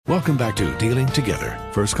Welcome back to Dealing Together.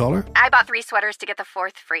 First caller? I bought 3 sweaters to get the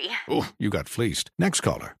 4th free. Oh, you got fleeced. Next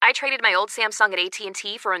caller? I traded my old Samsung at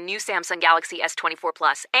AT&T for a new Samsung Galaxy S24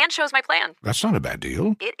 Plus and chose my plan. That's not a bad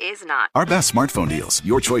deal. It is not. Our best smartphone deals.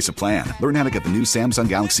 Your choice of plan. Learn how to get the new Samsung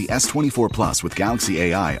Galaxy S24 Plus with Galaxy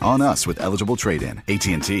AI on us with eligible trade-in.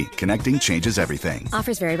 AT&T. Connecting changes everything.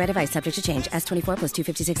 Offers vary by device. Subject to change. S24 plus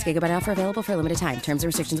 256 gigabyte offer available for a limited time. Terms and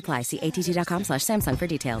restrictions apply. See att.com/Samsung for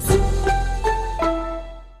details.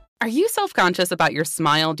 Are you self-conscious about your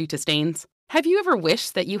smile due to stains? Have you ever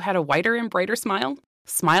wished that you had a whiter and brighter smile?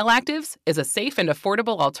 Smile Actives is a safe and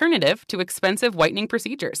affordable alternative to expensive whitening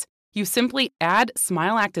procedures. You simply add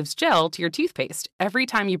Smile Actives gel to your toothpaste every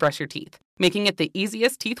time you brush your teeth, making it the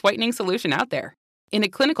easiest teeth whitening solution out there. In a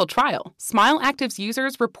clinical trial, Smile Actives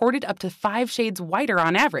users reported up to 5 shades whiter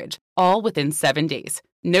on average, all within 7 days.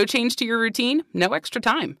 No change to your routine, no extra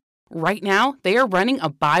time. Right now, they are running a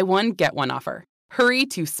buy one, get one offer. Hurry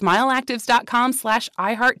to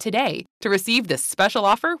smileactives.com/iHeart today to receive this special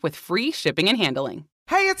offer with free shipping and handling.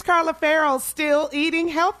 Hey, it's Carla Farrell, still eating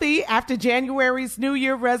healthy after January's New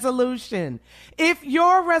Year resolution. If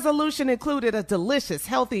your resolution included a delicious,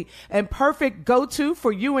 healthy, and perfect go-to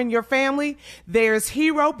for you and your family, there's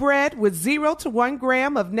Hero Bread with 0 to 1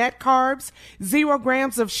 gram of net carbs, 0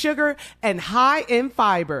 grams of sugar, and high in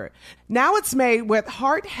fiber. Now it's made with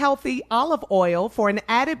heart-healthy olive oil for an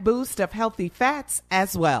added boost of healthy fats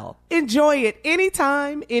as well. Enjoy it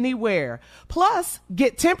anytime, anywhere. Plus,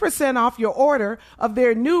 get 10% off your order of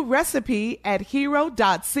their new recipe at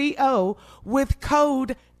hero.co with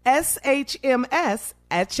code SHMS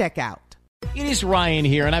at checkout. It is Ryan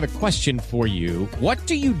here, and I have a question for you. What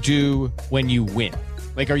do you do when you win?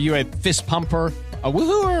 Like, are you a fist pumper, a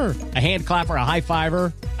woohooer, a hand clapper, a high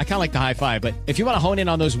fiver? I kind of like the high five, but if you want to hone in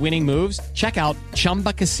on those winning moves, check out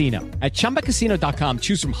Chumba Casino. At ChumbaCasino.com,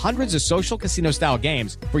 choose from hundreds of social casino-style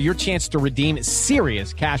games for your chance to redeem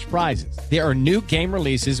serious cash prizes. There are new game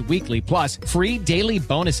releases weekly, plus free daily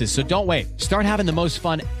bonuses, so don't wait. Start having the most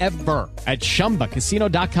fun ever at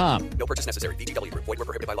ChumbaCasino.com. No purchase necessary. VGW. Void where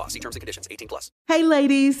prohibited by law. See terms and conditions. 18+. Hey,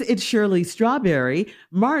 ladies, it's Shirley Strawberry.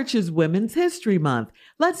 March is Women's History Month.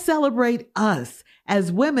 Let's celebrate us.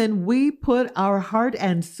 As women, we put our heart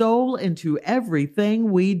and soul into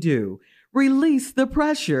everything we do. Release the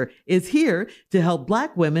Pressure is here to help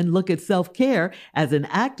Black women look at self-care as an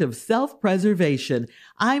act of self-preservation.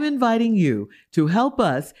 I'm inviting you to help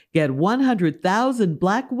us get 100,000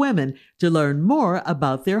 Black women to learn more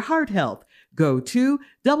about their heart health. Go to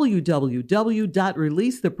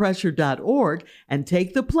www.releasethepressure.org and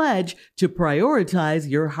take the pledge to prioritize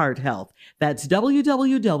your heart health. That's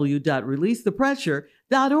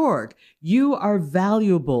www.releasethepressure.org. You are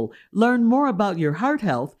valuable. Learn more about your heart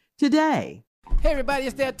health today. Hey everybody,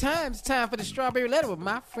 it's that time. It's time for the Strawberry Letter with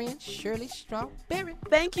my friend Shirley Strawberry.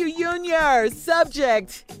 Thank you, Junior.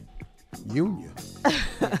 Subject. Junior.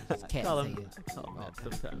 Call him that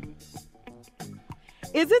sometimes.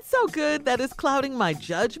 Is it so good that it's clouding my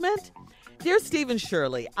judgment? Dear Stephen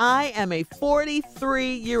Shirley, I am a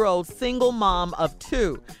 43-year-old single mom of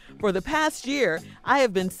 2. For the past year, I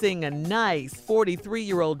have been seeing a nice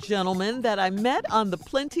 43-year-old gentleman that I met on the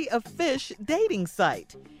Plenty of Fish dating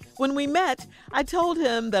site. When we met, I told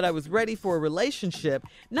him that I was ready for a relationship,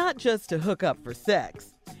 not just to hook up for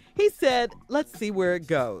sex. He said, let's see where it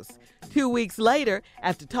goes. 2 weeks later,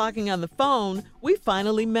 after talking on the phone, we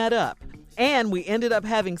finally met up. And we ended up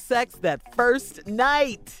having sex that first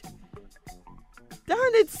night.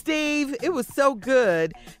 Darn it, Steve. It was so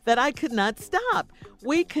good that I could not stop.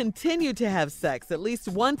 We continued to have sex at least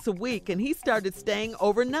once a week, and he started staying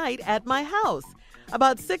overnight at my house.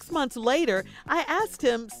 About 6 months later, I asked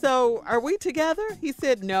him, so are we together? He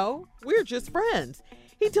said, no, we're just friends.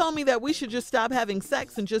 He told me that we should just stop having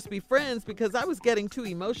sex and just be friends because I was getting too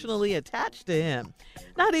emotionally attached to him.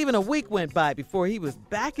 Not even a week went by before he was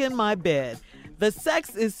back in my bed. The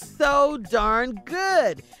sex is so darn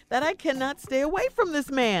good that I cannot stay away from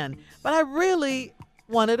this man. But I really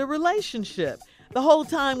wanted a relationship. The whole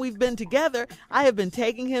time we've been together, I have been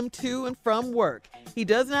taking him to and from work. He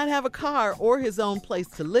does not have a car or his own place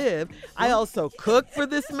to live. I also cook for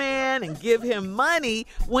this man and give him money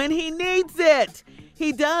when he needs it.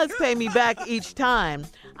 He does pay me back each time.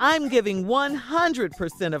 I'm giving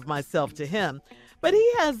 100% of myself to him. But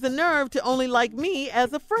he has the nerve to only like me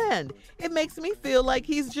as a friend. It makes me feel like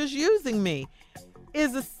he's just using me.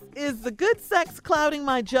 Is the good sex clouding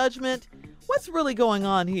my judgment? What's really going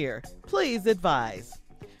on here? Please advise.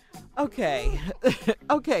 Okay,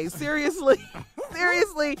 seriously,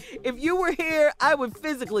 if you were here, I would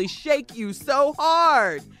physically shake you so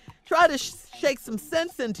hard. Try to shake some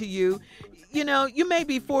sense into you. You know, you may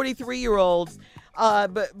be 43-year-olds,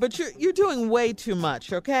 But you're doing way too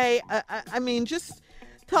much, okay? I mean, just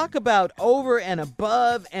talk about over and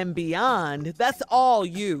above and beyond. That's all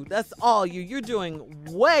you. That's all you. You're doing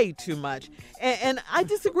way too much. And I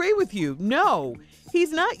disagree with you. No,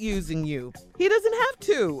 he's not using you. He doesn't have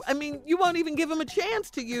to. I mean, you won't even give him a chance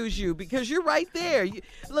to use you because you're right there.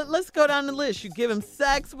 Let's go down the list. You give him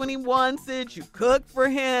sex when he wants it. You cook for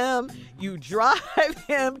him. You drive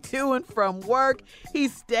him to and from work. He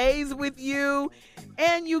stays with you.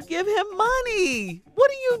 And you give him money. What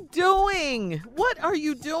are you doing? What are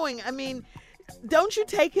you doing? I mean, don't you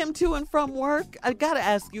take him to and from work? I got to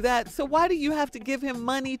ask you that. So why do you have to give him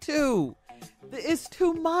money too? It's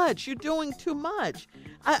too much. You're doing too much.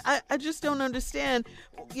 I just don't understand.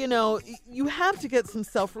 You know, you have to get some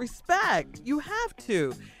self-respect. You have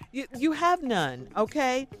to. You have none,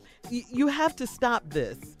 okay? You have to stop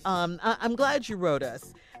this. I'm glad you wrote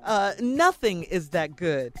us. Nothing is that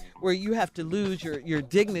good where you have to lose your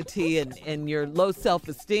dignity and your low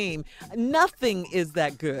self-esteem. Nothing is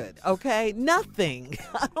that good, okay? Nothing.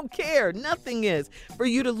 I don't care. Nothing is for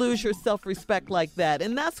you to lose your self-respect like that.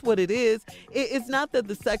 And that's what it is. It's not that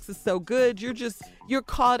the sex is so good. You're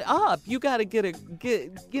caught up. You got to get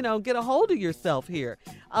a hold of yourself here.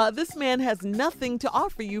 This man has nothing to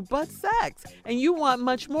offer you but sex, and you want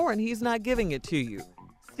much more, and he's not giving it to you.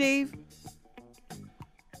 Steve?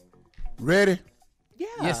 Ready? Yeah.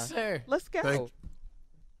 Yes, sir. Let's go. Thank you.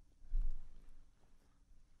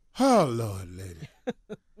 Oh, Lord, lady.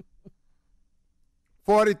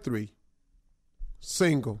 43,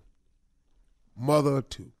 single, mother of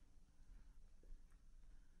two.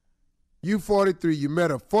 You 43, you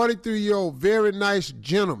met a 43-year-old very nice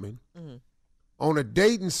gentleman on a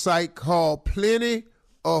dating site called Plenty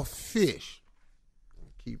of Fish.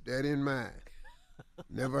 Keep that in mind.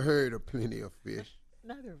 Never heard of Plenty of Fish.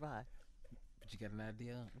 Neither have I. But you got an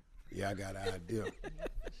idea? Yeah, I got an idea.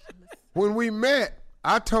 When we met,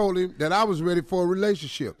 I told him that I was ready for a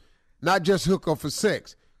relationship, not just hook up for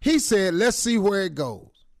sex. He said, let's see where it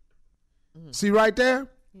goes. See right there?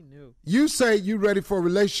 He knew. You say you ready for a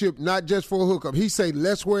relationship, not just for a hookup. He say,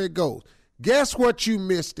 let's where it goes. Guess what you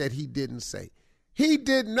missed that he didn't say? He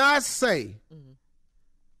did not say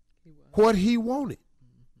what he wanted.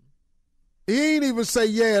 He ain't even say,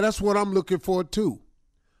 yeah, that's what I'm looking for too.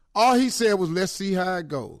 All he said was, let's see how it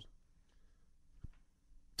goes.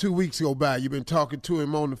 2 weeks go by. You've been talking to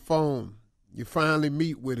him on the phone. You finally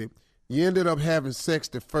meet with him. You ended up having sex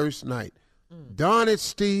the first night. Darn it,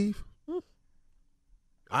 Steve.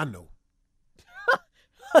 I know.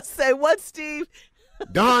 Say what, Steve?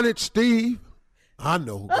 Darn it, Steve. I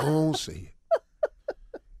know. Go on, say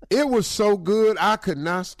it. It was so good, I could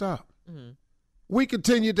not stop. We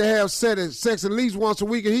continued to have sex at least once a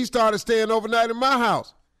week, and he started staying overnight in my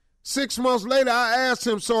house. 6 months later, I asked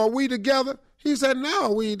him, so are we together? He said,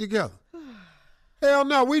 no, we ain't together. Hell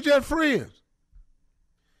no, we just friends.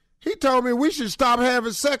 He told me we should stop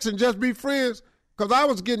having sex and just be friends because I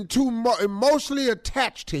was getting too emotionally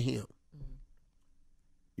attached to him.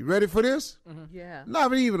 You ready for this? Yeah.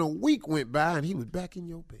 Not even a week went by and he was back in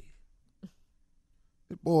your bed.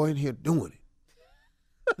 This boy in here doing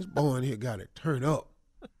it. This boy in here got it turned up.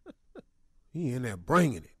 He in there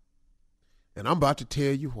bringing it. And I'm about to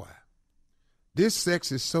tell you why. This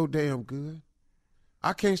sex is so damn good.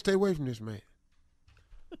 I can't stay away from this man.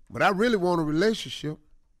 But I really want a relationship.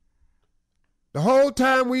 The whole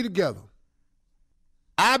time we together,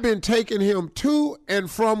 I've been taking him to and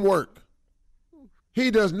from work. He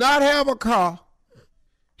does not have a car.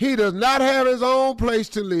 He does not have his own place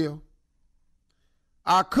to live.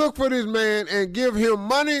 I cook for this man and give him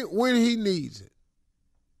money when he needs it.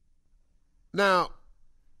 Now,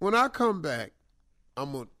 when I come back,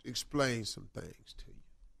 I'm going to explain some things to you.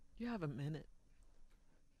 You have a minute.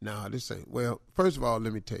 No, this ain't. Well, first of all,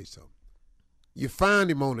 let me tell you something. You find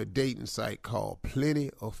him on a dating site called Plenty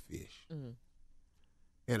of Fish.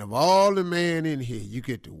 And of all the men in here, you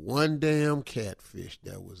get the one damn catfish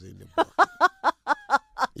that was in the bucket.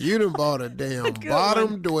 You done bought a damn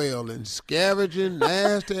bottom dwelling, scavenging,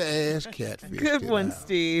 nasty-ass catfish. Good one,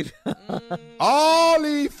 Steve. All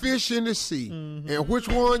these fish in the sea. And which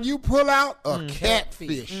one you pull out? A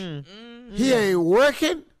catfish. He ain't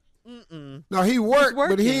working. No, he worked,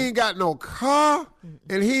 but he ain't got no car,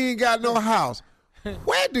 and he ain't got no house.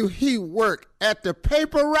 Where do he work? At the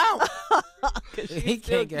paper route? He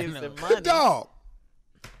can't get no Good dog.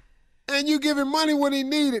 And you give him money when he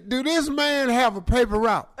need it. Do this man have a paper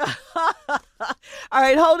route? All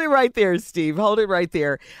right, hold it right there, Steve. Hold it right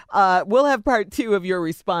there. We'll have part 2 of your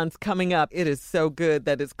response coming up. It is so good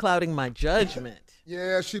that it's clouding my judgment.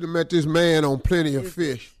 Yeah, she done met this man on Plenty of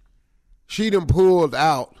Fish. She done pulled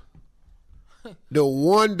out The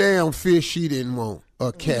one damn fish she didn't want,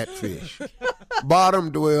 a catfish.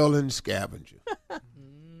 Bottom dwelling scavenger.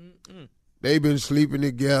 They been sleeping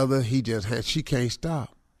together. She can't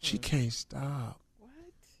stop. She can't stop. What?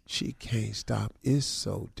 She can't stop. It's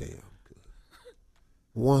so damn good.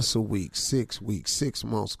 Once a week, 6 weeks, 6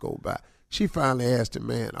 months go by. She finally asked the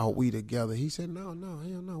man, are we together? He said, no,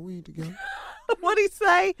 hell no, we ain't together. What'd he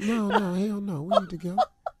say? No, hell no, we ain't together.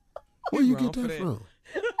 Where you get that from?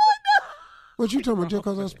 What you talking about? Just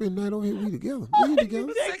because I spend the night over here, we together. We ain't together.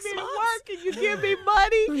 You take me to work and you give me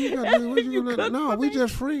money. No, we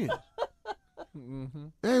just friends. Mm-hmm.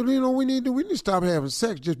 Hey, you know we need to stop having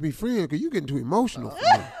sex, just be friends, because you getting too emotional for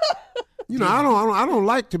me. You know, I don't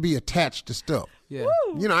like to be attached to stuff. Yeah.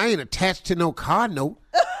 You know, I ain't attached to no car note.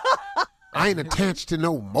 I ain't attached to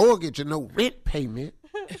no mortgage or no rent payment.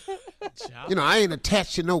 You know, I ain't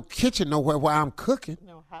attached to no kitchen nowhere where I'm cooking.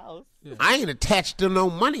 No house. Yeah. I ain't attached to no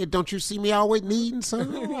money. Don't you see me always needing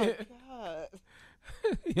something? Oh, my God.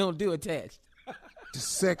 You don't do attached. The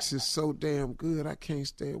sex is so damn good, I can't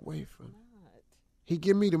stay away from it. He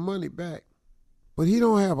give me the money back, but he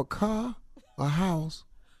don't have a car, a house.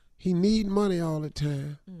 He need money all the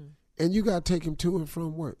time, and you got to take him to and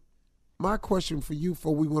from work. My question for you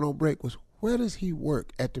before we went on break was, where does he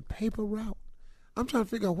work? At the paper route? I'm trying to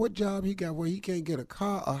figure out what job he got where he can't get a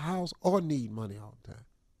car, a house, or need money all the time.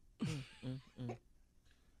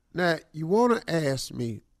 Now, you want to ask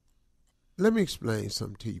me, let me explain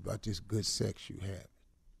something to you about this good sex you have.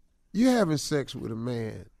 You having sex with a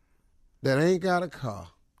man that ain't got a car.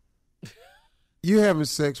 You having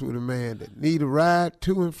sex with a man that need a ride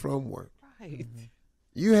to and from work. Right.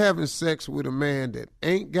 You having sex with a man that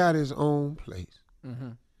ain't got his own place. Mm-hmm.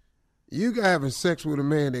 You having sex with a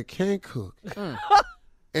man that can't cook.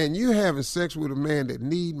 And you having sex with a man that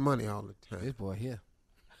need money all the time. This boy here.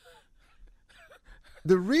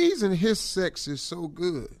 The reason his sex is so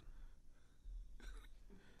good,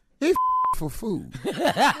 he for food.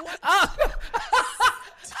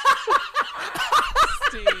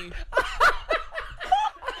 Steve.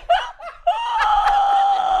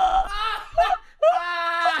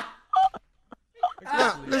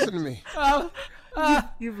 Now, listen to me.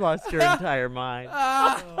 You've lost your entire mind.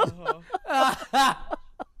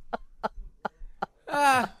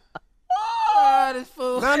 This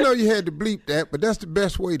fool. Now, I know you had to bleep that, but that's the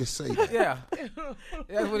best way to say that. Yeah.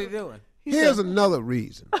 That's what he's doing. Here's another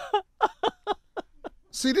reason.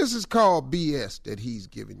 See, this is called BS that he's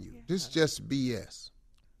giving you. This is just BS.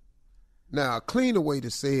 Now, a cleaner way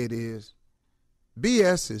to say it is,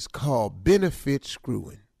 BS is called benefit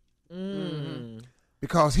screwing.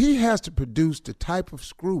 Because he has to produce the type of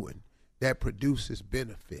screwing that produces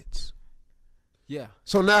benefits. Yeah.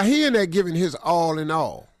 So now he in there giving his all in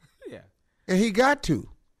all. Yeah. And he got to,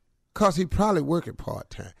 because he probably working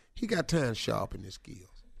part-time. He got time to sharpen his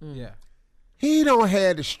skills. Yeah. He don't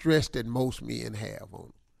have the stress that most men have on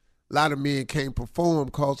him. A lot of men can't perform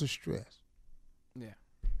because of stress. Yeah.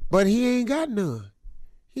 But he ain't got none.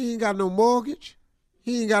 He ain't got no mortgage.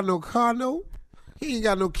 He ain't got no car note. He ain't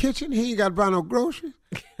got no kitchen. He ain't got to buy no groceries.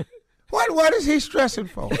 What is he stressing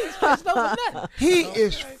for? He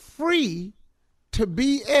is free to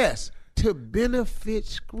BS, to benefit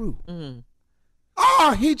screw.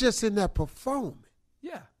 Oh, he just in there performing.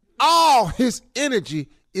 Yeah. All his energy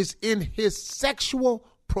is in his sexual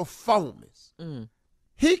performance.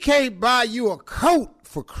 He can't buy you a coat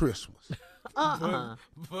for Christmas.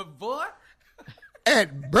 But boy.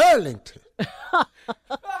 At Burlington.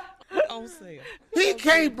 Don't say it. He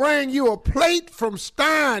can't bring you a plate from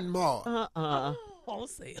Steinmart. Don't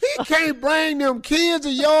say it. He can't bring them kids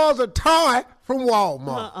of yours a toy from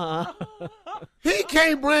Walmart. He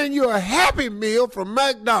can't bring you a Happy Meal from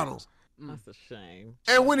McDonald's. That's a shame.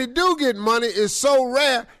 And when he do get money, it's so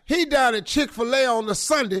rare, he down at Chick-fil-A on the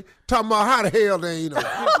Sunday talking about how the hell they ain't open.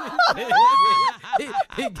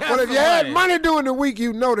 Well, if you had money during the week,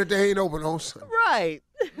 you know that they ain't open on Sunday. Right.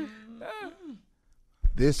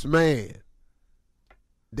 This man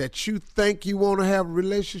that you think you want to have a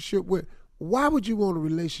relationship with, why would you want a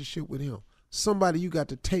relationship with him? Somebody you got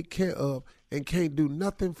to take care of and can't do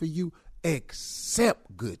nothing for you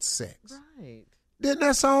except good sex. Right. Then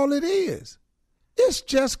that's all it is. It's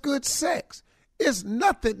just good sex. It's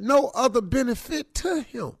nothing, no other benefit to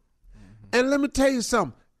him. And let me tell you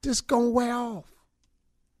something, this going to wear off.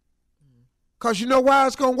 Because you know why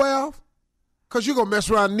it's going to wear off? Because you're going to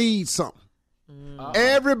mess around and need something.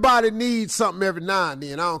 Everybody needs something every now and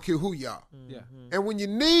then. I don't care who y'all. Yeah. And when you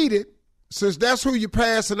need it, since that's who you're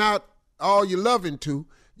passing out all your loving to,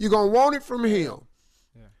 you're going to want it from him.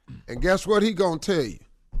 Yeah. And guess what he going to tell you?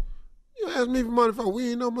 You ask me for money for,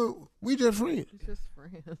 we ain't no more. We just friends.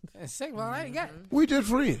 And second of all, I ain't got it. We just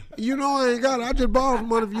friends. You know I ain't got it. I just borrowed some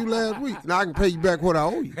money from you last week. Now I can pay you back what I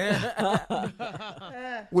owe you.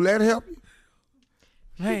 Will that help you?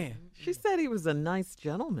 Man. She said he was a nice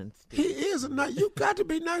gentleman, Steve. He is a nice. You got to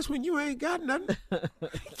be nice when you ain't got nothing.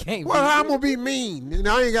 Can't well, I'm going to be mean, and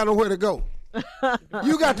I ain't got nowhere to go.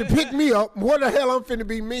 You got to pick me up. What the hell I'm finna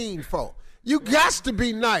be mean for? You got to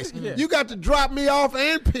be nice. Yeah. You got to drop me off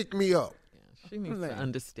and pick me up. Yeah, she needs to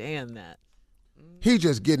understand that. He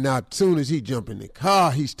just getting out. As soon as he jump in the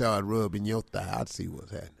car, he started rubbing your thigh. I'd see what's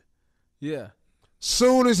happening. Yeah.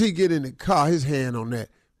 Soon as he get in the car, his hand on that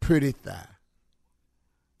pretty thigh.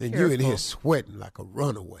 And you in here sweating like a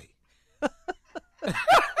runaway.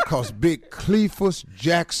 Because big Cleophas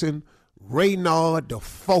Jackson Raynard the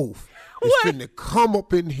Fourth is finna come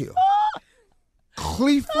up in here.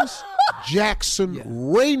 Cleophas Jackson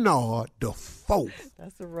Raynard the Fourth.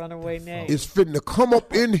 That's a runaway name. Is finna come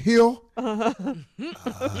up in here.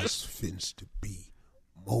 It's finna to be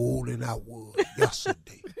more than I was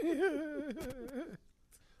yesterday.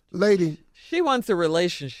 Lady. She wants a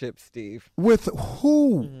relationship, Steve. With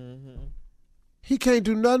who? Mm-hmm. He can't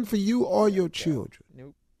do nothing for you or your children.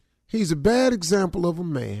 Nope. He's a bad example of a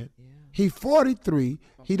man. Yeah. He's 43.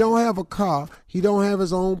 He don't have a car. He don't have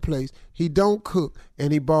his own place. He don't cook,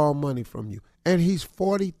 and he borrow money from you. And he's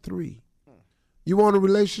 43. You want a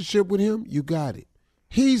relationship with him? You got it.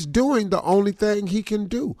 He's doing the only thing he can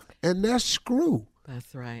do, and that's screw.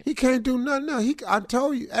 That's right. He can't do nothing else. I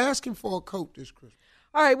told you, ask him for a coat this Christmas.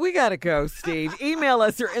 All right, we got to go, Steve. Email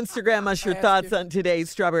us or Instagram us your thoughts on today's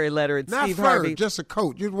Strawberry Letter at Not Steve fur, Harvey. Just a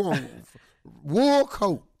coat. You want wool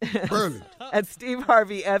coat. Burlington. At Steve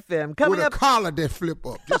Harvey FM. Coming with up, a collar that flip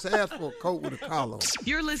up. Just ask for a coat with a collar on.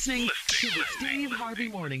 You're listening to the Steve Harvey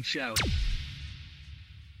Morning Show.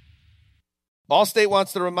 Allstate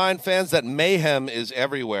wants to remind fans that mayhem is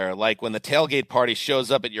everywhere, like when the tailgate party shows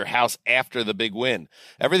up at your house after the big win.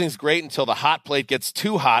 Everything's great until the hot plate gets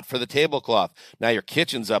too hot for the tablecloth. Now your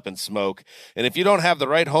kitchen's up in smoke. And if you don't have the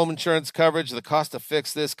right home insurance coverage, the cost to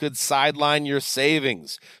fix this could sideline your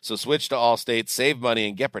savings. So switch to Allstate, save money,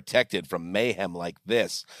 and get protected from mayhem like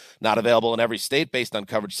this. Not available in every state based on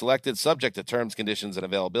coverage selected, subject to terms, conditions, and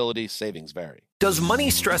availability. Savings vary. Does money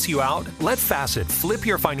stress you out? Let Facet flip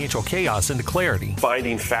your financial chaos into clarity.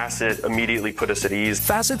 Finding Facet immediately put us at ease.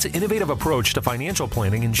 Facet's innovative approach to financial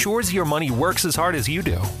planning ensures your money works as hard as you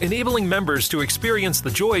do, enabling members to experience the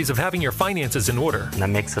joys of having your finances in order. And that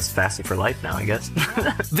makes us Facet for life now, I guess.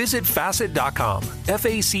 Visit Facet.com,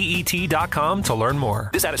 FACET.com to learn more.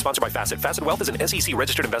 This ad is sponsored by Facet. Facet Wealth is an SEC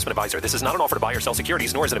registered investment advisor. This is not an offer to buy or sell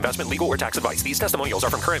securities, nor is it investment, legal, or tax advice. These testimonials are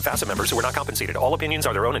from current Facet members who are not compensated. All opinions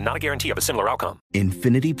are their own and not a guarantee of a similar outcome.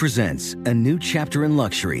 Infiniti presents a new chapter in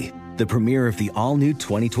luxury, the premiere of the all-new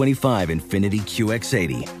 2025 Infiniti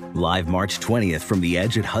QX80, live March 20th from the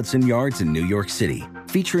Edge at Hudson Yards in New York City,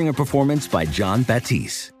 featuring a performance by John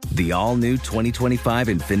Batiste. The all-new 2025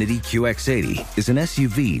 Infiniti QX80 is an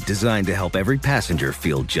SUV designed to help every passenger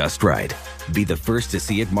feel just right. Be the first to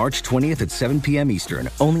see it March 20th at 7 p.m. Eastern,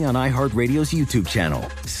 only on iHeartRadio's YouTube channel.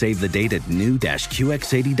 Save the date at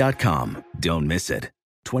new-QX80.com. Don't miss it.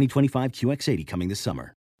 2025 QX80 coming this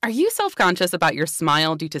summer. Are you self-conscious about your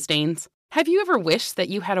smile due to stains? Have you ever wished that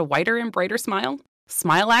you had a whiter and brighter smile?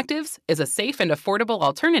 Smile Actives is a safe and affordable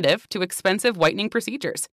alternative to expensive whitening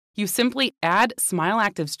procedures. You simply add Smile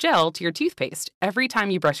Actives gel to your toothpaste every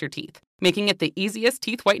time you brush your teeth, making it the easiest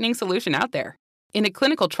teeth whitening solution out there. In a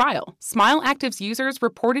clinical trial, Smile Actives users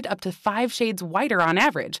reported up to 5 shades whiter on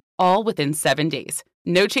average, all within 7 days.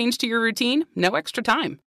 No change to your routine, no extra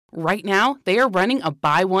time. Right now, they are running a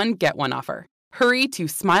buy one, get one offer. Hurry to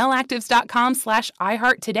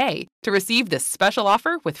smileactives.com/iHeart today to receive this special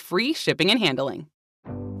offer with free shipping and handling.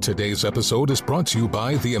 Today's episode is brought to you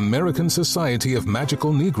by the American Society of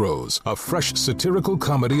Magical Negroes, a fresh satirical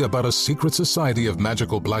comedy about a secret society of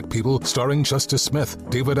magical black people starring Justice Smith,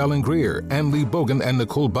 David Allen Greer, Ann Lee Bogan, and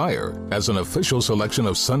Nicole Byer. As an official selection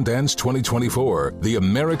of Sundance 2024, the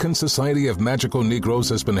American Society of Magical Negroes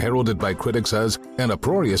has been heralded by critics as an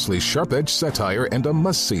uproariously sharp-edged satire and a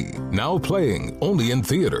must-see. Now playing only in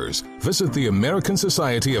theaters. Visit the American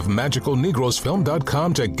Society of Magical Negroes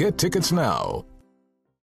film.com to get tickets now.